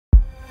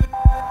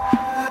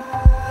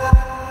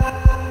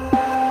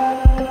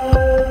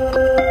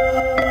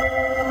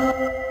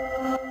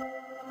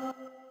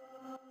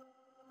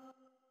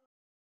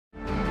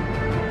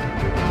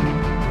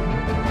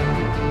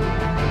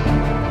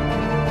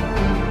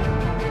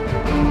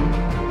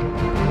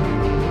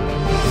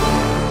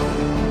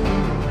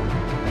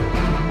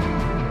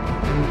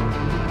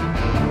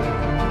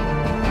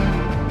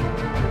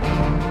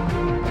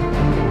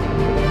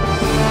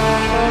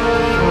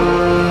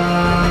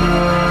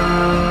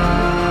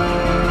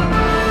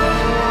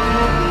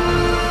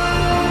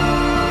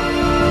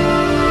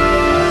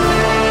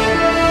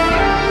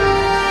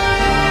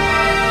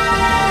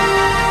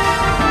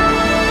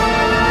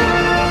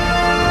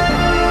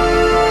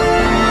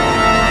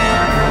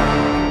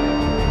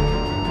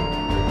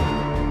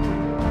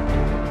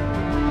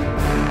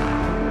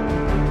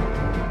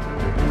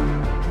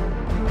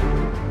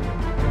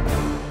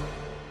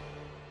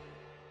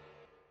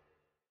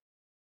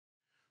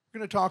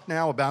going to talk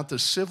now about the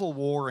Civil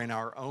War in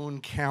our own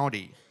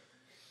county.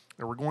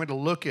 And we're going to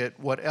look at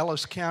what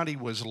Ellis County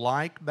was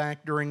like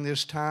back during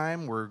this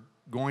time. We're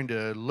going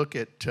to look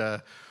at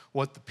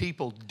what the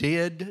people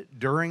did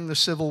during the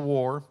Civil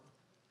War.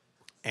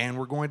 And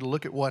we're going to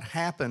look at what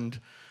happened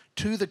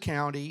to the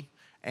county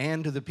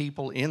and to the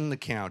people in the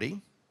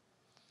county.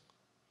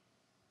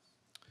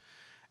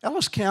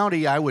 Ellis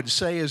County, I would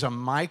say, is a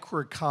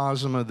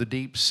microcosm of the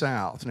Deep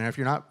South. Now, if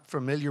you're not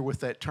familiar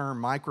with that term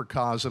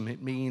microcosm,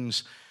 it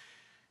means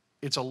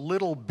it's a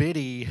little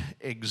bitty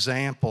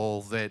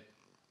example that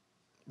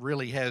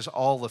really has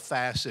all the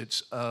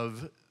facets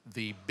of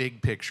the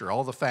big picture,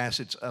 all the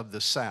facets of the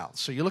South.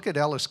 So you look at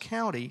Ellis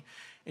County,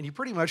 and you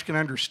pretty much can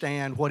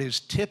understand what is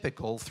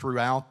typical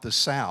throughout the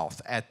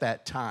South at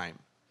that time.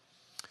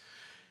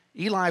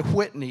 Eli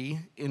Whitney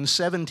in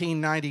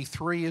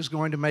 1793 is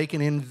going to make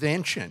an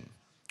invention.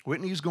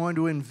 Whitney's going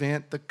to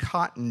invent the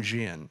cotton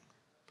gin.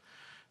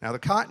 Now, the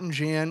cotton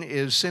gin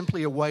is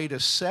simply a way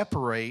to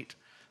separate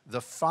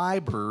the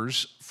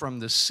fibers from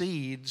the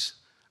seeds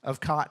of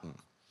cotton.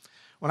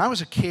 When I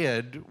was a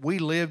kid, we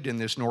lived in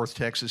this North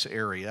Texas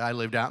area. I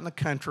lived out in the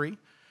country.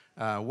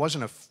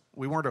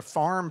 We weren't a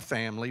farm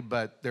family,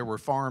 but there were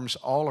farms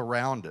all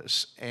around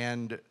us,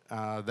 and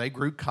they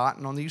grew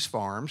cotton on these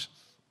farms.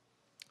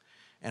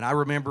 And I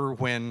remember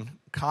when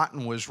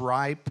cotton was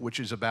ripe, which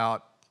is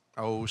about,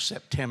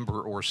 September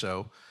or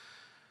so,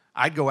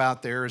 I'd go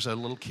out there as a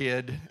little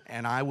kid,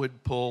 and I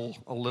would pull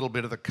a little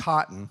bit of the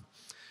cotton.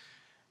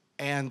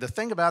 And the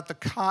thing about the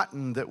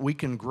cotton that we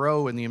can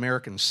grow in the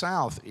American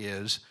South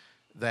is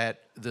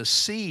that the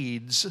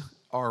seeds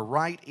are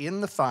right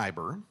in the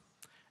fiber,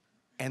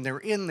 and they're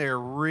in there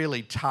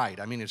really tight.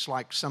 I mean, it's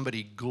like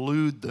somebody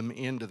glued them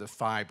into the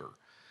fiber.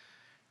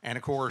 And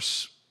of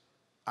course,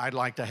 I'd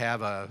like to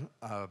have a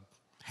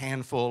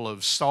handful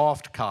of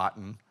soft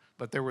cotton,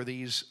 but there were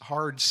these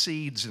hard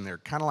seeds in there,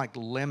 kind of like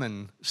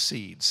lemon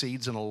seeds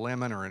in a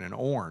lemon or in an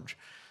orange.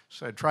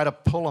 So I'd try to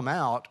pull them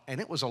out,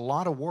 and it was a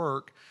lot of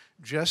work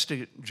just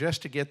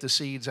to get the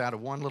seeds out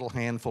of one little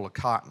handful of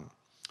cotton.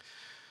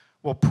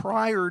 Well,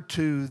 prior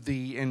to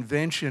the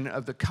invention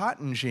of the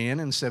cotton gin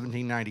in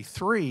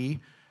 1793,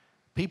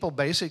 people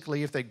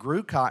basically, if they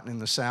grew cotton in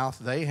the South,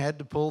 they had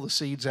to pull the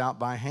seeds out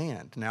by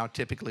hand. Now,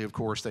 typically, of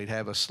course, they'd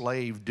have a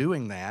slave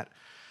doing that.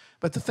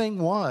 But the thing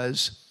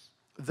was,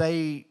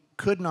 they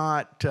could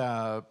not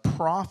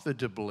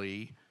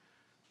profitably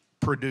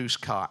produce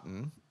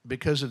cotton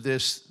because of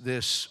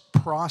this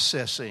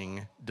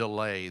processing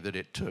delay that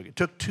it took. It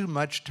took too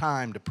much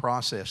time to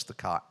process the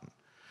cotton.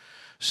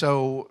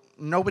 So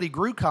nobody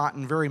grew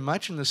cotton very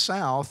much in the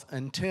South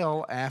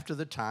until after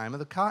the time of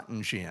the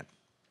cotton gin.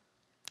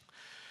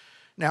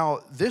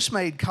 Now, this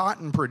made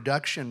cotton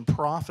production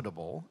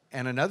profitable,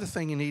 and another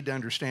thing you need to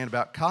understand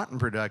about cotton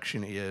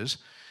production is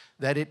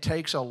that it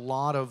takes a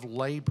lot of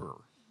labor,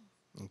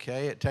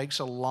 okay? It takes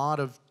a lot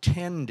of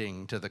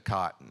tending to the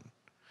cotton.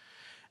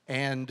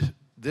 And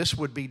this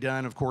would be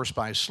done, of course,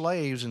 by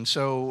slaves, and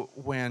so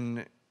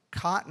when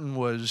cotton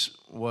was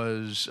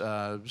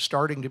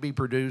starting to be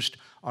produced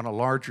on a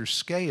larger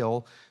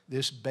scale,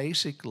 this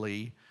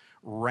basically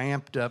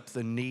ramped up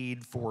the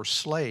need for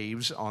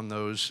slaves on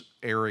those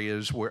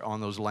areas,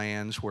 on those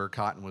lands where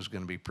cotton was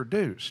going to be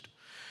produced.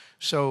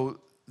 So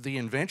the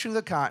invention of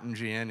the cotton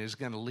gin is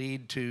going to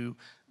lead to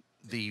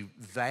the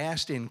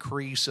vast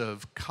increase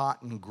of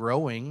cotton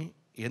growing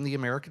in the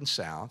American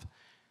South,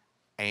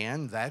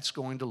 and that's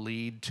going to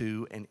lead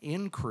to an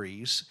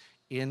increase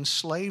in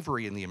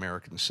slavery in the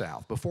American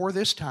South. Before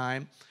this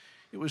time,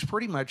 it was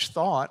pretty much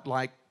thought,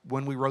 like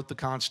when we wrote the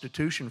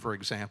Constitution, for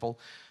example,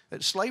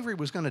 that slavery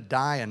was going to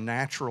die a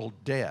natural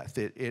death.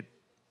 It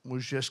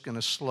was just going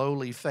to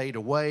slowly fade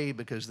away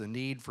because the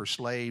need for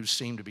slaves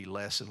seemed to be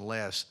less and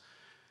less.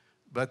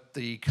 But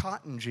the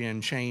cotton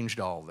gin changed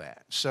all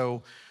that.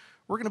 So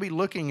we're going to be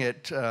looking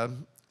at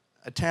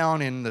a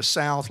town in the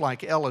South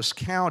like Ellis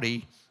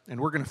County, and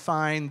we're going to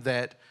find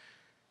that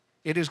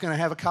it is going to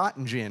have a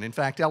cotton gin. In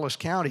fact, Ellis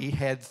County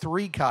had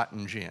 3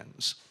 cotton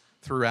gins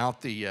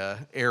throughout the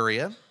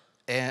area.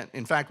 And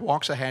in fact,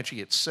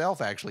 Waxahachie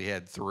itself actually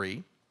had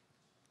 3.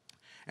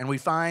 And we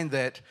find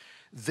that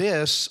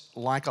this,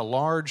 like a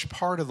large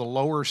part of the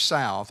lower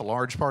South, a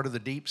large part of the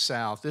Deep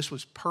South, this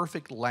was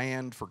perfect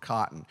land for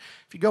cotton.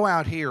 If you go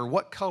out here,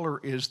 what color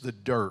is the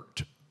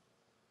dirt?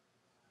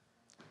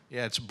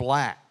 Yeah, it's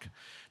black.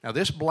 Now,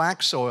 this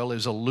black soil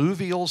is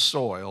alluvial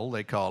soil,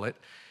 they call it,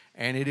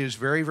 and it is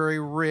very, very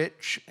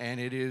rich, and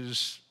it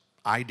is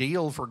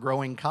ideal for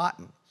growing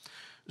cotton.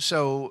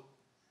 So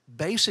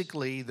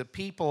basically, the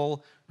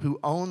people who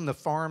own the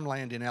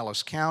farmland in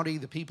Ellis County,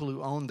 the people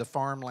who own the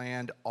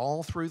farmland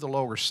all through the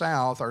lower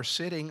South are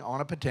sitting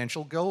on a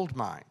potential gold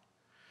mine.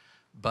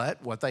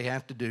 But what they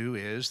have to do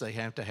is they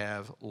have to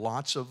have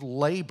lots of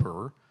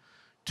labor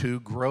to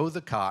grow the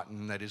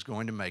cotton that is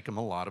going to make them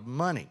a lot of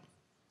money.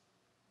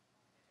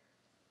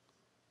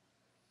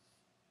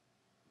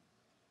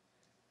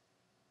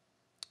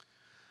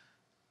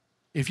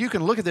 If you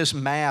can look at this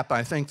map,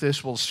 I think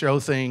this will show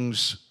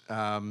things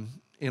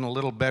in a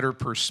little better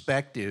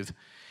perspective.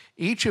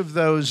 Each of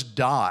those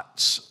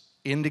dots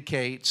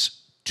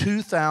indicates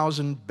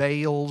 2,000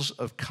 bales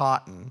of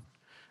cotton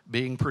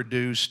being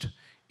produced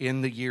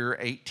in the year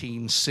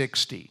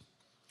 1860.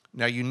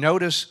 Now you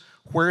notice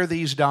where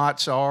these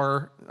dots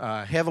are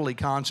heavily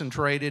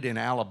concentrated in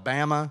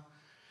Alabama,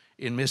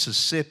 in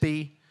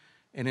Mississippi,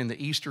 and in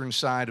the eastern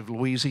side of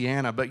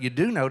Louisiana, but you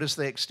do notice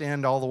they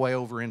extend all the way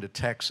over into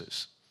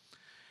Texas.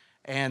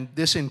 And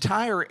this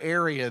entire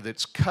area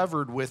that's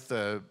covered with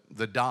the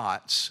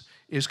dots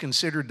is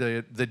considered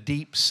the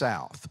Deep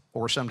South,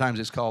 or sometimes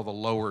it's called the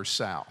Lower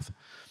South.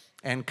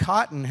 And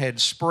cotton had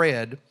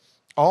spread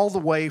all the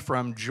way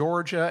from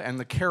Georgia and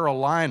the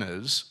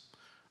Carolinas,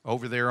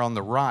 over there on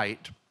the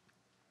right,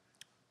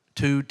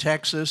 to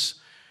Texas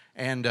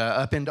and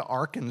up into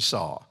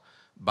Arkansas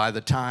by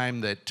the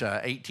time that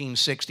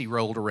 1860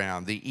 rolled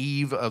around, the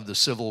eve of the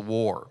Civil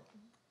War.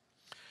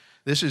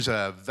 This is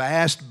a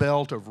vast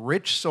belt of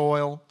rich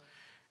soil,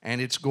 and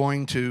it's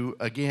going to,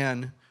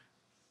 again,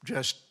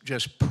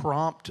 just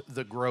prompt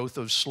the growth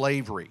of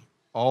slavery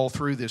all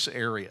through this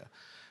area.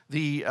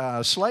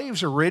 The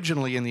slaves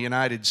originally in the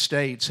United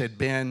States had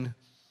been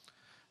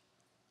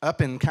up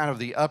in kind of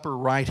the upper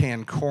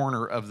right-hand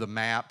corner of the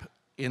map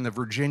in the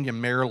Virginia,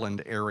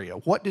 Maryland area.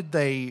 What did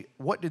they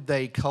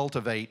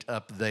cultivate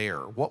up there?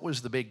 What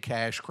was the big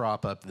cash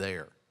crop up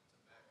there?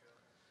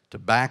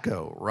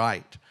 Tobacco,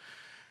 right.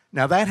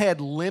 Now that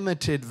had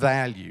limited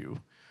value.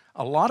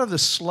 A lot of the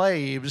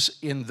slaves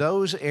in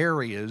those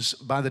areas,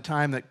 by the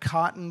time that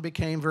cotton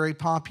became very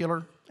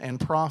popular and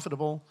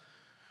profitable,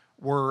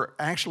 were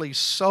actually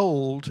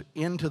sold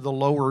into the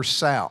Lower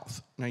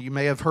South. Now you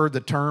may have heard the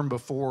term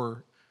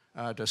before,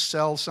 to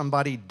sell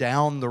somebody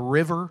down the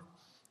river.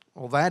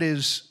 Well, that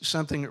is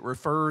something that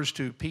refers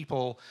to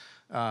people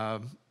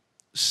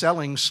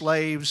selling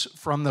slaves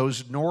from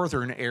those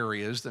northern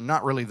areas,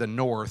 not really the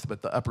north,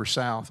 but the upper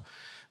south,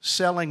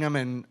 selling them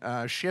and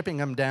shipping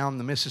them down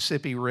the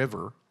Mississippi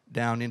River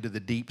down into the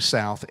Deep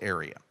South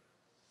area.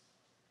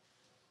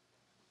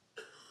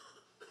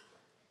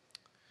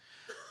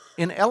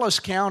 In Ellis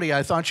County,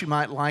 I thought you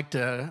might like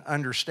to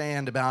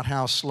understand about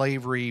how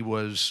slavery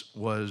was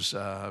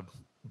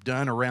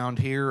done around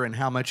here and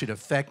how much it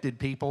affected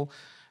people.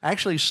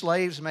 Actually,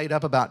 slaves made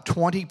up about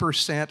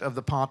 20% of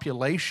the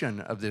population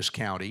of this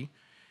county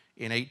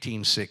in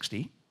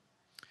 1860,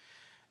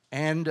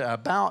 and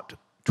about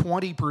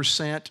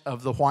 20%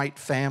 of the white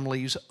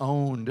families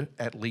owned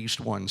at least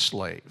one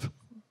slave.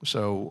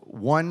 So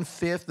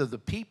 1/5 of the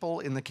people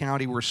in the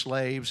county were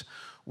slaves,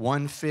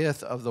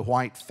 1/5 of the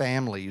white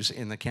families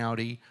in the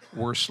county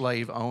were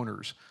slave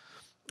owners.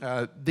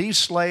 These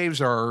slaves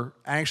are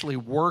actually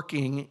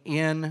working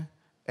in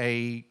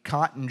a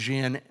cotton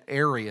gin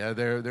area.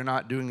 They're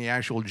not doing the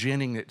actual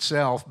ginning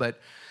itself,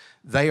 but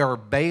they are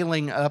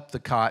baling up the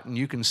cotton.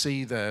 You can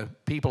see the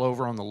people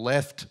over on the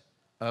left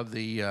of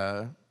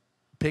the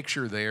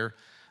picture there.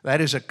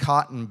 That is a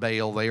cotton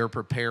bale they are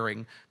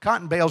preparing.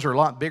 Cotton bales are a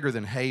lot bigger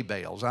than hay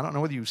bales. I don't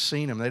know whether you've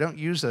seen them. They don't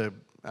use the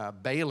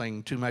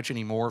baling too much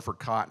anymore for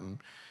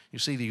cotton. You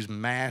see these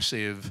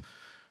massive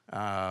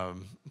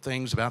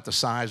things about the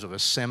size of a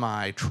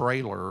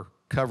semi-trailer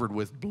covered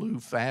with blue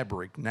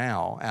fabric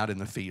now out in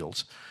the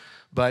fields.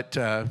 But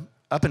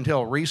up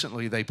until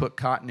recently, they put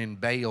cotton in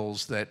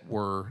bales that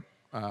were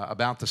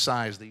about the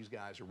size these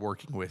guys are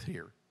working with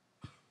here.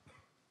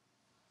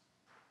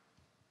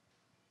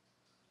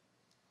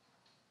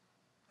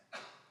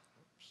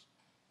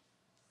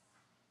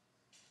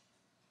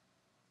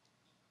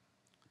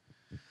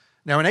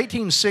 Now, in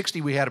 1860,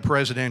 we had a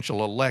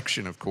presidential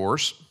election, of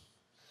course.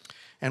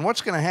 And what's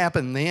going to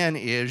happen then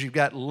is you've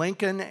got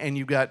Lincoln and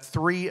you've got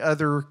 3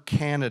 other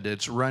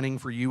candidates running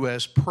for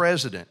U.S.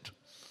 president.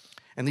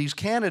 And these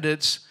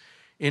candidates,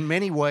 in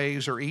many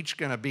ways, are each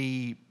going to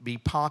be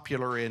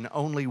popular in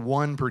only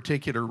one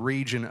particular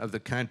region of the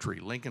country.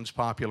 Lincoln's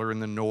popular in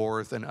the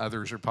north, and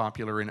others are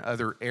popular in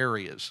other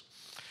areas.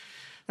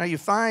 Now, you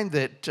find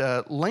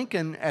that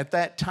Lincoln at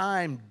that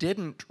time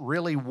didn't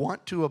really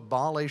want to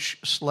abolish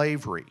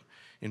slavery.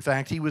 In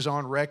fact, he was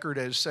on record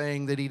as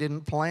saying that he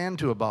didn't plan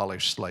to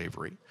abolish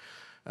slavery.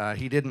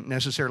 He didn't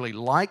necessarily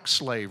like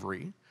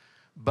slavery,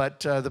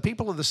 but the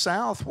people of the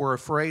South were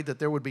afraid that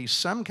there would be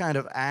some kind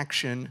of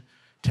action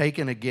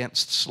taken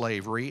against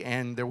slavery,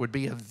 and there would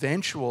be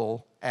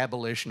eventual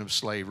abolition of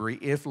slavery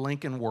if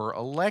Lincoln were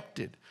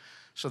elected.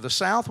 So the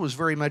South was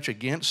very much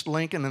against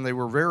Lincoln, and they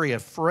were very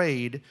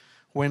afraid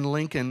when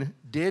Lincoln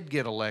did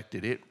get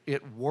elected.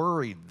 It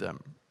worried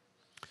them.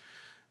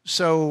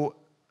 So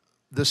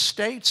the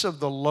states of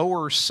the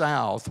Lower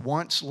South,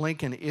 once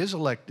Lincoln is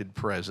elected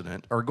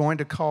president, are going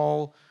to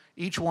call,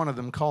 each one of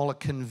them call a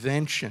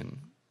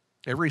convention.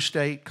 Every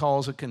state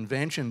calls a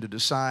convention to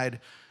decide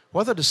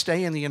whether to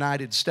stay in the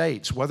United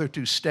States, whether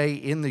to stay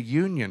in the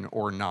Union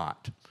or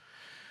not.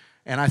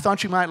 And I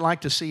thought you might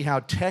like to see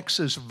how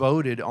Texas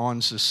voted on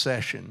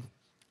secession.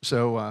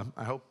 So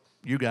I hope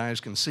you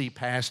guys can see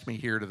past me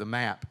here to the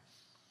map.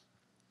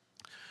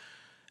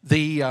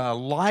 The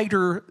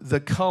lighter the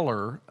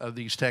color of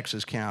these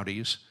Texas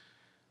counties,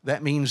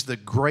 that means the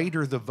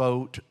greater the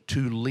vote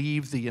to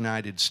leave the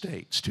United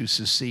States, to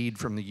secede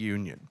from the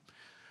Union.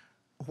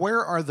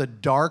 Where are the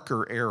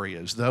darker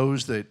areas,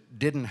 those that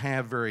didn't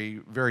have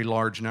very, very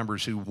large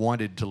numbers who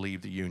wanted to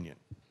leave the Union?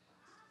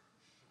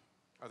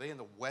 Are they in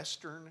the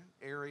western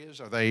areas?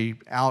 Are they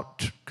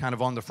out kind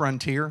of on the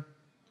frontier?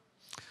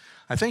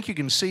 I think you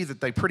can see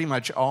that they pretty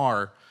much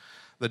are.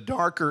 The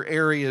darker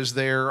areas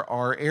there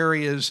are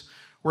areas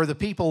where the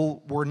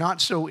people were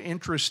not so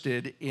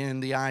interested in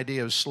the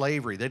idea of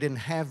slavery. They didn't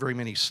have very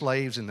many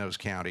slaves in those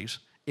counties,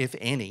 if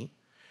any.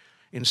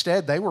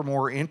 Instead, they were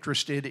more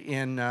interested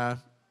in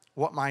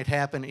what might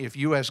happen if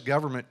U.S.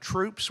 government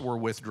troops were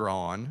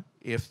withdrawn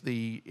if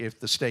the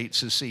state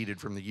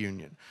seceded from the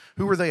Union.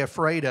 Who were they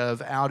afraid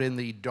of out in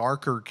the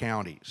darker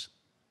counties?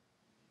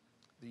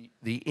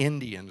 The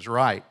Indians,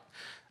 right.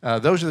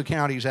 Those are the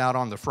counties out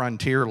on the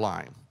frontier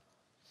line.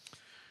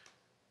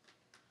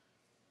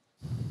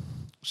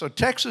 So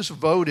Texas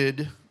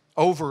voted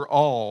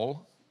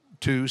overall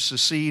to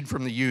secede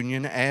from the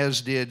Union, as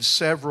did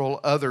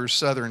several other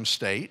southern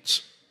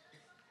states.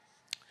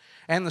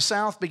 And the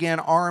South began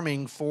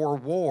arming for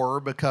war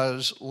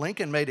because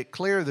Lincoln made it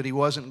clear that he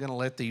wasn't going to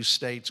let these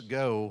states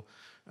go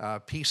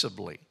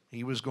peaceably.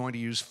 He was going to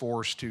use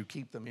force to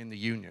keep them in the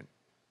Union.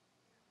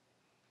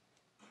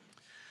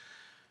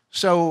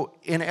 So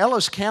in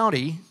Ellis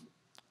County,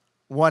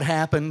 what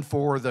happened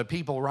for the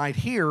people right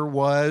here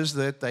was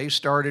that they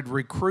started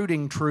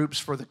recruiting troops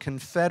for the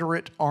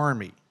Confederate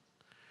Army.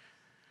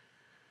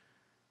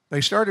 They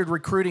started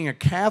recruiting a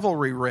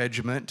cavalry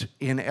regiment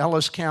in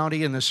Ellis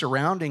County and the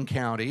surrounding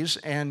counties,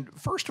 and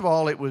first of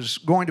all, it was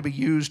going to be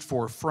used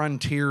for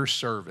frontier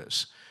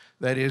service.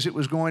 That is, it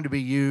was going to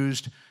be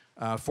used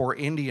for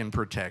Indian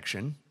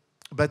protection,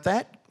 but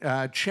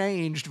that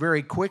changed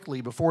very quickly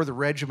before the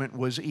regiment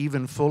was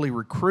even fully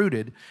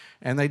recruited,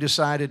 and they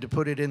decided to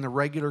put it in the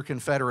regular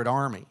Confederate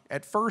Army.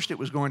 At first, it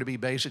was going to be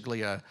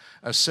basically a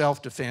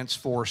self-defense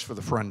force for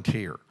the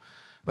frontier.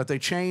 But they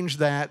changed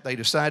that. They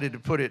decided to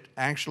put it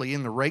actually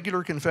in the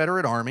regular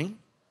Confederate Army.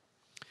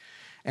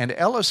 And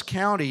Ellis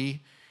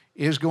County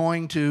is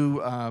going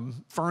to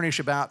furnish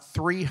about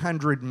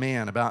 300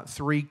 men, about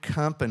 3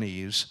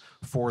 companies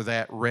for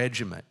that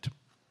regiment.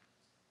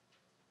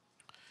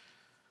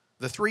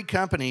 The 3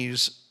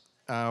 companies,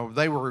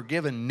 they were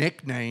given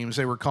nicknames.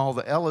 They were called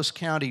the Ellis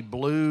County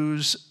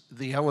Blues,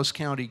 the Ellis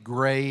County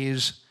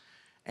Grays,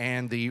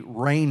 and the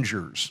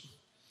Rangers.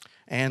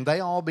 And they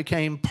all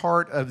became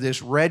part of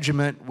this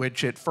regiment,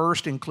 which at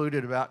first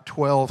included about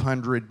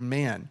 1,200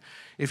 men.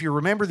 If you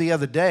remember the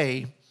other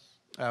day,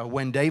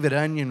 when David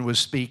Onion was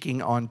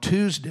speaking on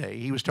Tuesday,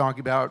 he was talking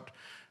about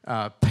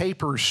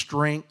paper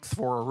strength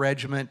for a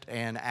regiment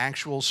and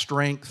actual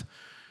strength.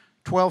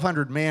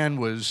 1,200 men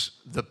was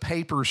the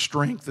paper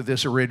strength of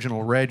this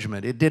original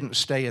regiment. It didn't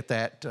stay at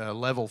that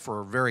level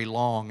for very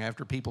long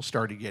after people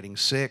started getting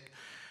sick,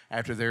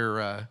 after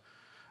there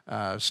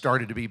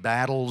started to be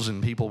battles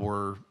and people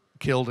were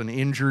killed and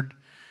injured.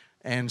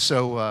 And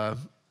so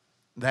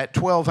that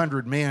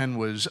 1,200 men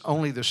was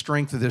only the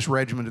strength of this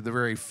regiment at the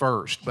very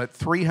first. But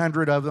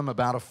 300 of them,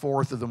 about a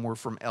fourth of them, were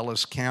from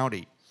Ellis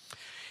County.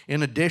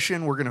 In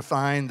addition, we're going to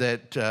find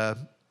that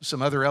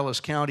some other Ellis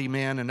County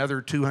men,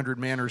 another 200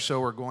 men or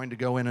so, are going to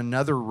go in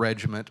another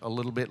regiment a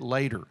little bit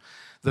later.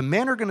 The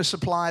men are going to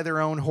supply their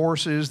own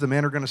horses. The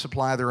men are going to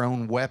supply their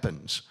own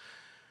weapons.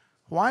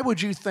 Why would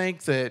you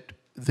think that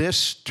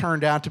this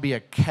turned out to be a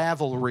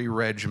cavalry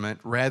regiment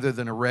rather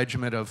than a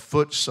regiment of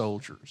foot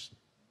soldiers?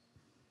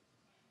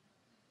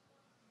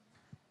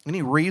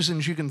 Any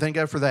reasons you can think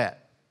of for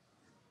that?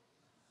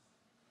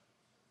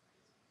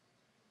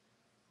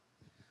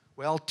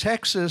 Well,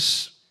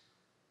 Texas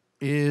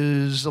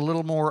is a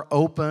little more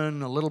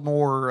open, a little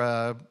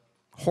more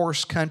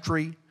horse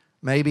country,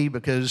 maybe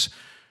because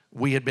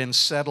we had been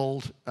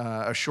settled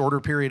a shorter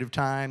period of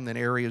time than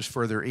areas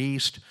further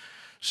east.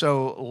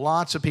 So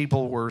lots of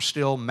people were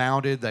still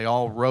mounted. They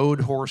all rode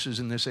horses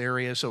in this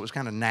area, so it was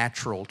kind of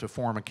natural to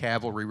form a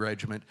cavalry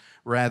regiment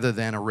rather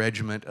than a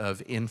regiment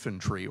of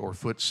infantry or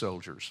foot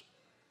soldiers.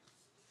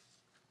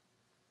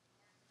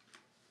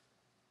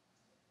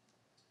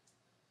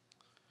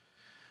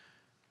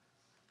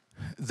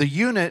 The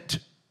unit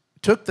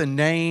took the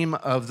name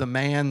of the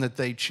man that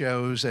they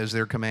chose as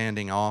their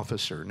commanding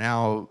officer.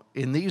 Now,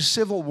 in these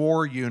Civil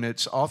War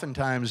units,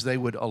 oftentimes they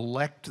would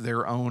elect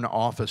their own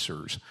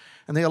officers.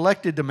 And they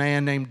elected a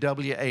man named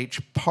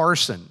W.H.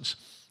 Parsons.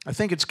 I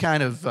think it's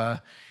kind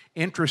of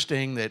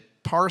interesting that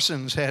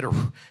Parsons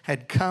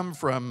had come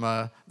from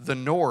the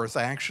north,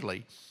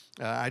 actually.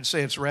 I'd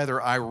say it's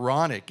rather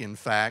ironic, in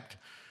fact,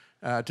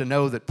 to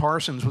know that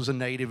Parsons was a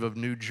native of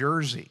New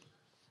Jersey.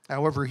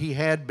 However, he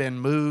had been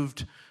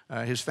moved.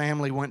 His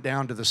family went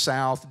down to the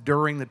South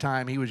during the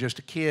time he was just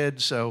a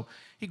kid, so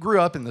he grew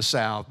up in the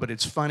South. But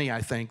it's funny,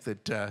 I think,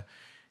 that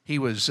he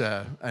was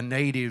a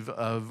native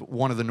of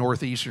one of the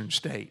northeastern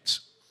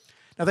states.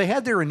 Now, they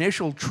had their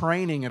initial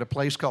training at a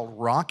place called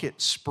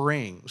Rocket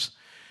Springs.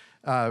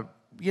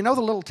 You know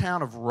the little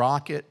town of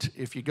Rocket?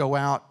 If you go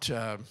out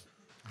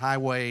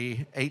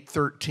Highway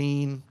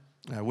 813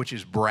 which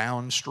is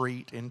Brown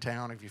Street in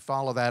town. If you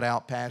follow that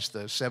out past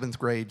the 7th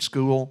grade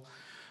school,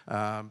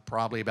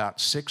 probably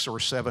about 6 or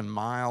 7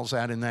 miles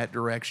out in that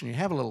direction, you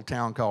have a little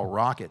town called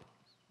Rocket.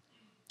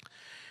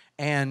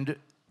 And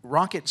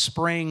Rocket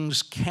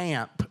Springs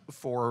Camp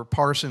for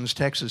Parsons,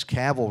 Texas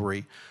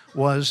Cavalry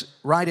was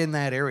right in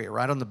that area,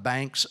 right on the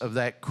banks of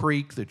that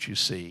creek that you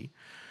see.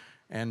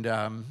 And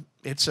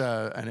it's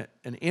an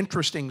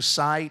interesting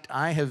site.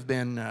 I have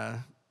been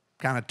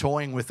kind of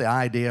toying with the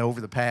idea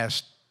over the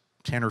past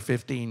 10 or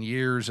 15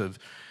 years of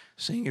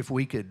seeing if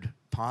we could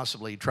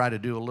possibly try to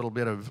do a little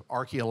bit of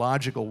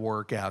archaeological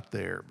work out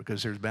there,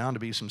 because there's bound to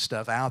be some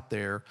stuff out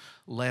there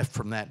left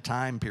from that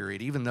time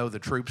period, even though the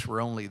troops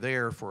were only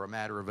there for a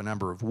matter of a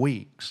number of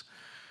weeks.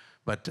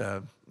 But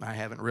I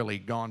haven't really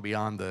gone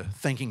beyond the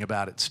thinking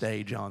about it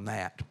stage on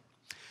that.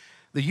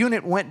 The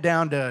unit went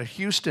down to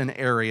Houston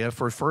area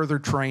for further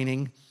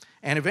training,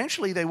 and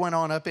eventually they went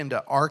on up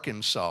into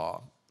Arkansas.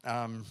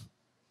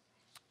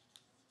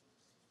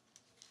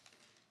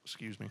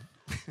 Excuse me.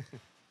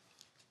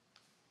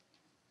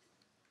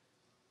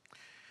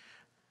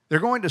 They're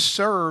going to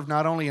serve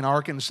not only in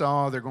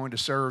Arkansas, they're going to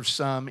serve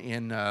some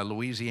in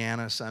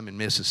Louisiana, some in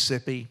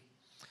Mississippi.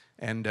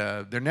 And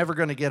they're never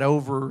going to get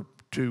over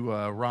to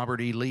Robert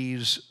E.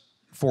 Lee's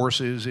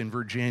forces in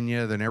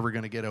Virginia. They're never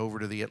going to get over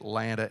to the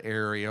Atlanta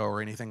area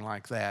or anything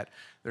like that.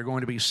 They're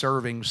going to be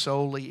serving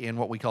solely in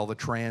what we call the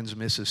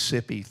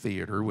Trans-Mississippi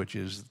Theater, which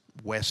is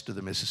west of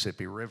the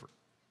Mississippi River.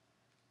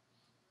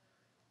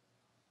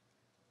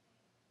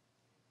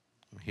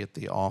 Hit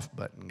the off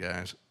button,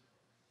 guys.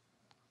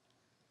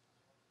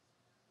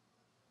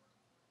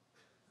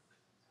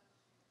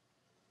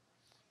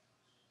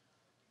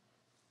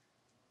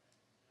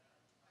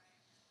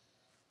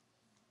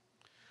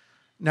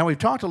 Now, we've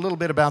talked a little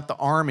bit about the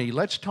Army.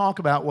 Let's talk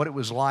about what it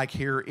was like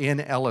here in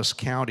Ellis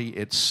County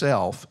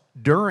itself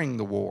during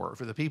the war,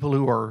 for the people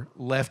who are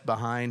left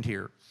behind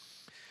here.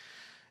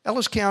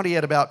 Ellis County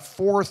had about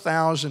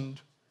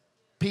 4,000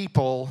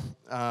 people,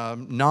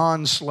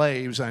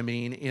 non-slaves, I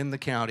mean, in the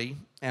county,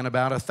 and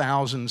about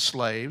 1,000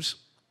 slaves.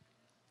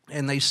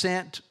 And they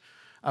sent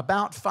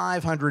about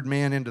 500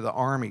 men into the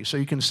Army. So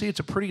you can see it's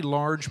a pretty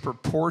large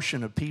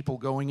proportion of people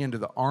going into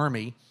the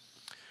Army.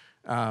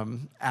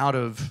 Out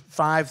of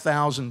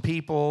 5,000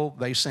 people,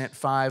 they sent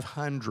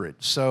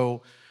 500.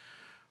 So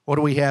what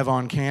do we have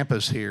on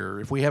campus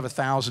here? If we have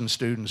 1,000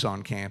 students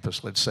on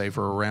campus, let's say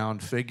for a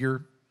round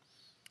figure,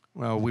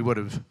 well, we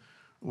would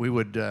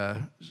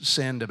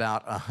send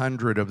about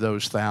 100 of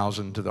those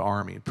 1,000 to the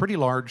Army. A pretty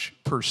large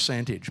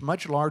percentage,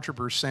 much larger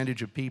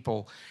percentage of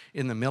people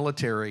in the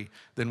military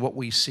than what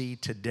we see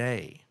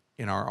today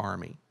in our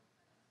Army.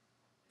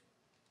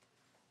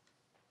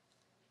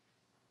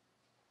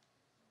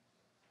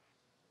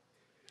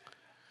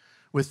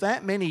 With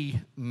that many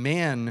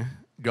men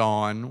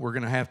gone, we're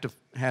going to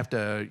have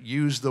to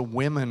use the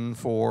women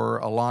for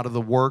a lot of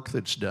the work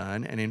that's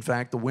done. And in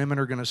fact, the women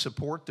are going to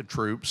support the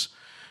troops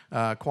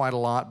quite a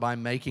lot by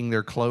making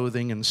their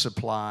clothing and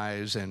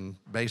supplies and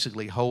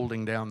basically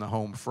holding down the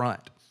home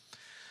front.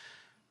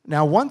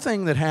 Now, one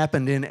thing that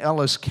happened in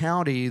Ellis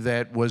County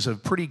that was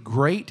of pretty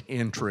great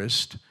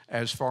interest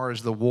as far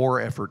as the war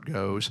effort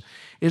goes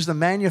is the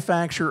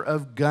manufacture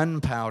of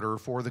gunpowder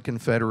for the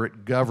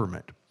Confederate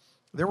government.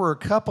 There were a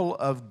couple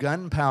of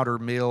gunpowder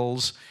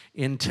mills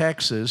in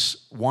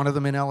Texas, one of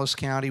them in Ellis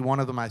County, one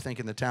of them, I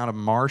think, in the town of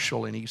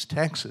Marshall in East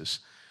Texas.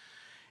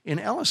 In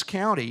Ellis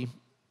County,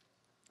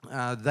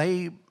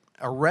 they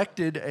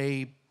erected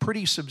a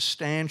pretty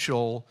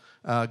substantial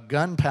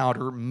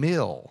gunpowder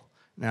mill.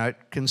 Now, it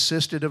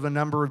consisted of a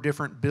number of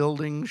different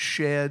buildings,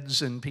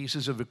 sheds, and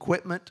pieces of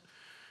equipment.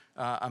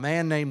 A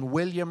man named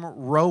William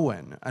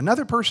Rowan,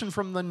 another person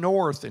from the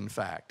north, in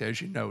fact, as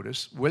you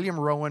notice. William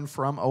Rowan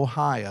from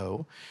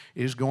Ohio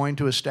is going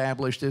to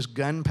establish this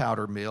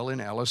gunpowder mill in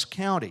Ellis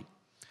County.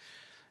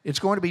 It's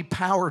going to be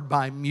powered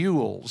by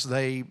mules.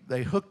 They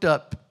hooked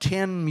up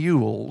 10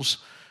 mules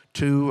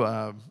to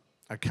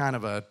a kind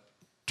of a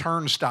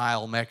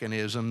turnstile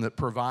mechanism that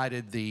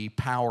provided the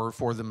power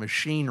for the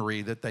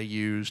machinery that they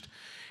used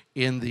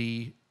in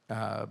the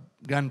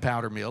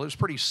gunpowder mill. It was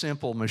pretty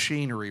simple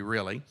machinery,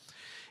 really.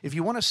 If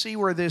you want to see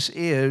where this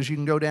is, you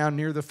can go down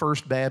near the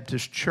First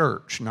Baptist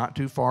Church, not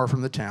too far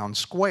from the town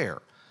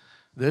square.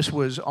 This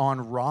was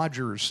on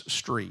Rogers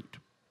Street.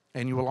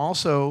 And you will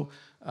also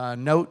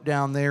note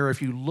down there,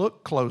 if you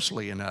look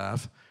closely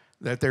enough,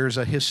 that there's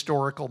a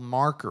historical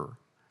marker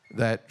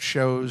that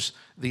shows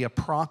the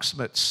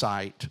approximate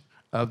site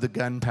of the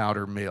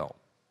gunpowder mill.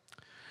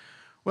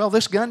 Well,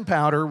 this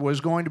gunpowder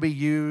was going to be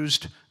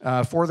used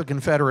for the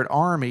Confederate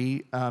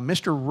Army.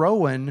 Mr.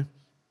 Rowan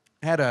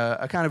had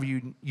a kind of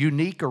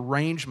unique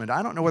arrangement.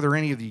 I don't know whether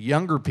any of the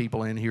younger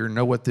people in here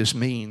know what this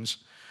means,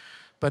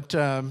 but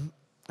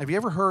have you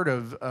ever heard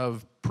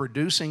of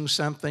producing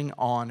something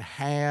on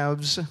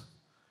halves?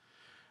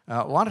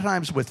 A lot of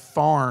times with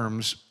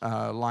farms,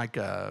 like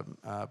a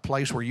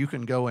place where you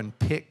can go and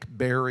pick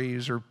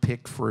berries or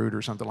pick fruit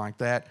or something like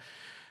that,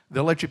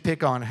 they'll let you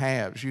pick on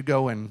halves. You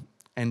go and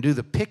do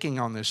the picking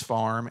on this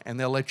farm, and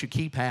they'll let you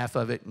keep half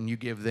of it, and you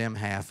give them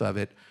half of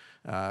it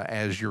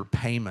as your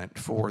payment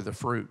for the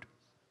fruit.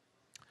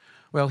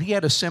 Well, he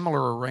had a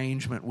similar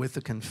arrangement with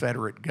the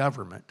Confederate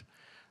government.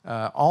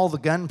 All the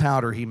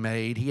gunpowder he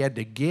made, he had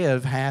to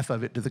give half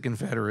of it to the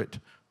Confederate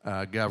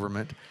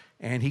government,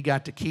 and he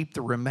got to keep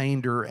the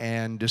remainder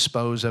and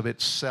dispose of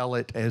it, sell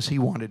it as he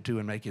wanted to,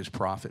 and make his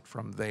profit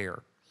from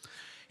there.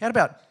 He had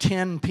about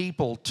 10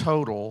 people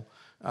total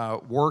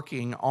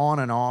working on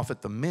and off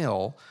at the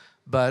mill,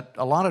 but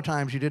a lot of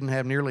times you didn't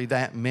have nearly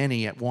that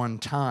many at one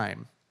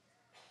time.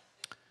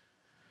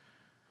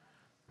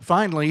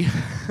 Finally,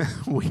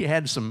 we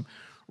had some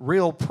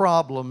real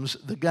problems.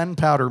 The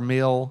gunpowder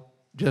mill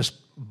just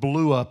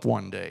blew up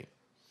one day.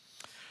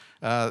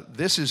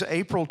 This is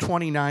April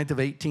 29th of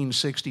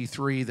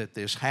 1863 that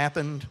this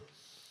happened.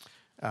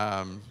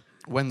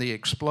 When the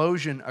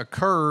explosion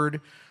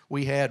occurred,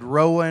 we had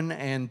Rowan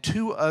and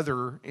 2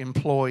 other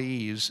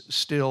employees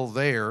still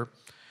there.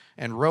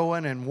 And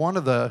Rowan and one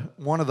of the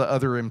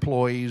other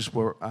employees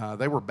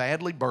were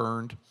badly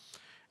burned,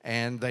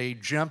 and they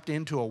jumped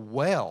into a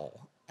well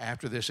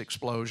after this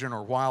explosion,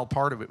 or while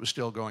part of it was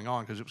still going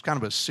on, because it was kind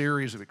of a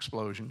series of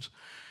explosions,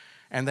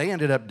 and they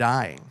ended up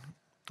dying.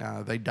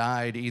 They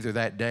died either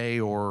that day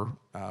or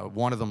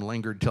one of them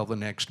lingered till the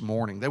next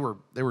morning. They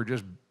were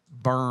just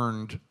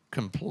burned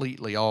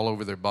completely all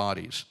over their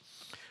bodies.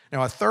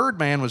 Now, a third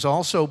man was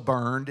also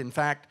burned. In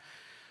fact,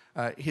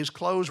 his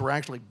clothes were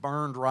actually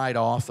burned right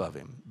off of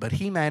him, but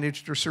he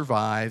managed to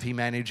survive. He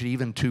managed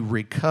even to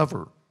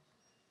recover.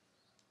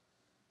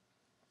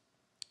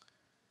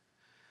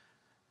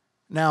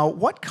 Now,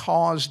 what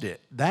caused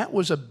it? That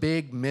was a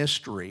big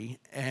mystery,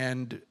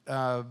 and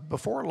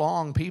before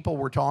long, people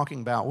were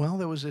talking about, well,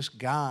 there was this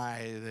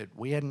guy that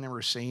we had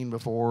never seen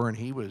before, and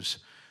he was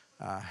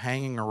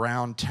hanging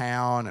around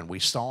town, and we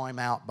saw him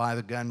out by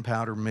the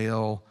gunpowder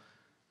mill.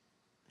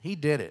 He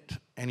did it,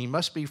 and he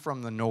must be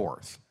from the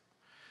north.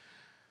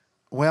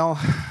 Well,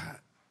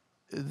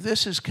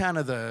 this is kind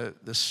of the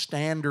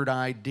standard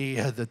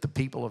idea that the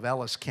people of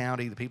Ellis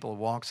County, the people of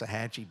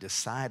Waxahachie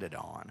decided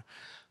on,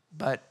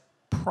 but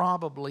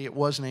probably it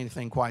wasn't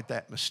anything quite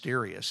that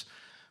mysterious.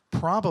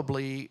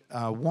 Probably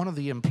one of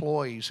the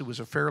employees, who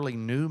was a fairly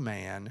new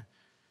man,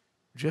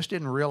 just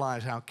didn't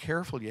realize how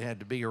careful you had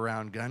to be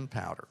around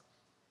gunpowder.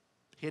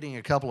 Hitting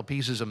a couple of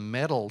pieces of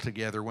metal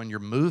together when you're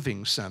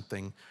moving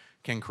something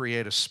can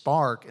create a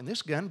spark, and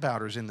this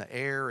gunpowder's in the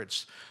air,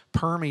 it's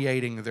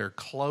permeating their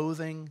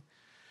clothing.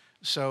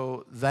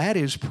 So that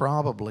is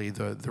probably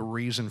the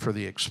reason for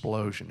the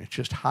explosion. It's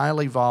just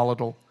highly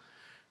volatile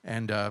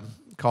and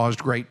caused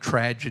great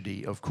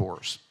tragedy, of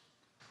course.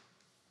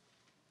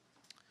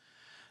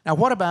 Now,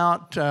 what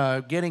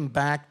about getting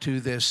back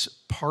to this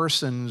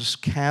Parsons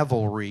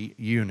cavalry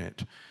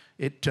unit?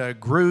 It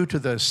grew to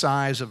the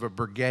size of a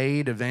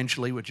brigade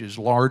eventually, which is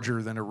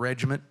larger than a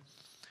regiment.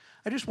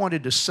 I just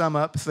wanted to sum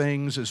up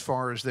things as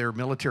far as their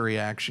military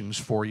actions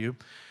for you.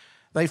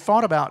 They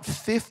fought about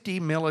 50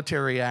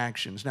 military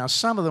actions. Now,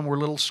 some of them were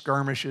little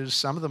skirmishes,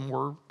 some of them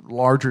were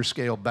larger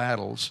scale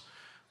battles.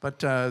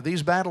 But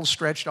these battles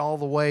stretched all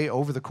the way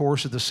over the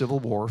course of the Civil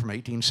War from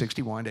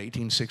 1861 to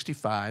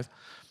 1865.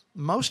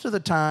 Most of the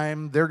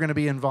time, they're going to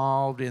be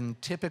involved in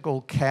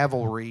typical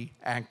cavalry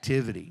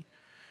activity.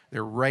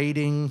 They're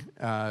raiding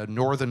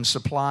northern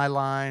supply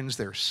lines.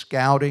 They're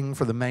scouting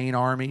for the main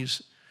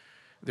armies.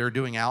 They're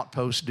doing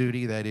outpost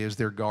duty, that is,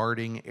 they're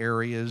guarding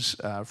areas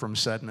from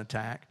sudden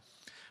attack.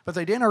 But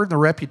they did earn the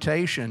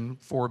reputation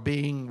for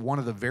being one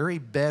of the very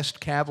best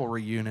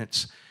cavalry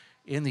units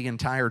in the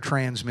entire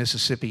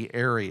Trans-Mississippi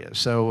area.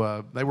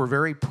 So they were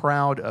very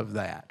proud of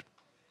that.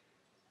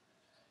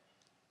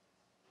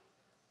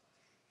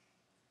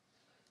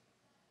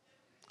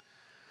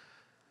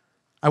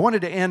 I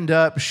wanted to end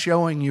up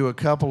showing you a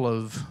couple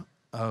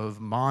of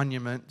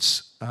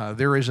monuments.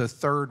 There is a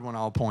third one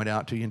I'll point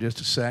out to you in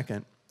just a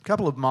second. A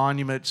couple of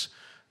monuments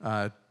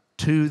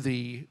to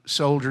the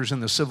soldiers in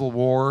the Civil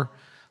War.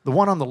 The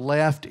one on the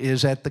left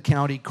is at the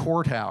county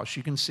courthouse.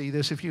 You can see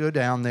this if you go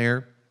down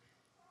there.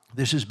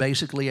 This is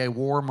basically a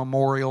war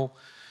memorial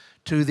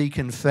to the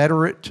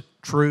Confederate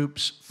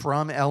troops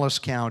from Ellis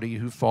County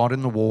who fought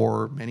in the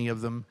war. Many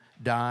of them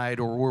died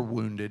or were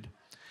wounded.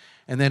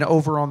 And then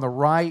over on the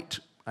right,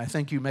 I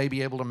think you may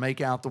be able to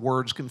make out the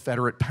words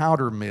Confederate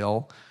Powder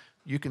Mill.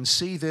 You can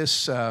see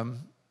this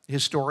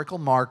historical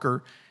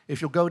marker.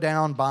 If you'll go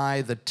down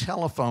by the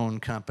telephone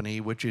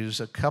company, which is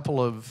a couple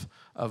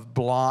of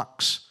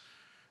blocks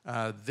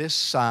this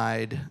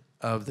side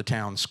of the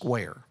town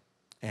square,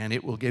 and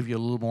it will give you a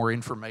little more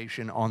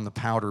information on the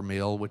powder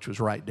mill, which was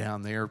right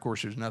down there. Of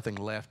course, there's nothing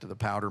left of the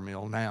powder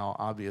mill now,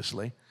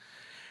 obviously.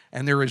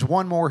 And there is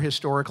one more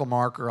historical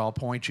marker I'll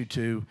point you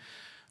to.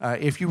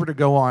 If you were to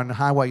go on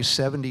Highway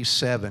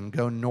 77,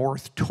 go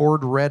north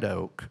toward Red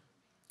Oak,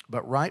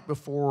 but right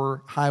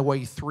before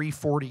Highway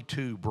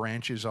 342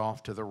 branches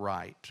off to the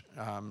right.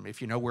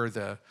 If you know where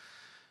the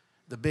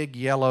big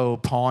yellow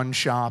pawn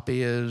shop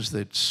is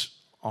that's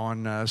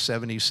on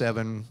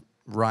 77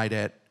 right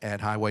at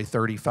Highway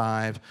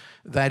 35,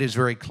 that is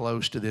very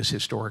close to this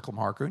historical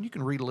marker. And you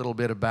can read a little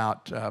bit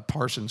about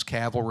Parsons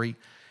Cavalry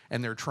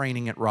and their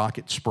training at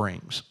Rocket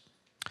Springs.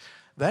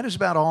 that is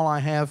about all I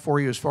have for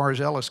you as far as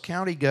Ellis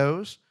County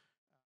goes.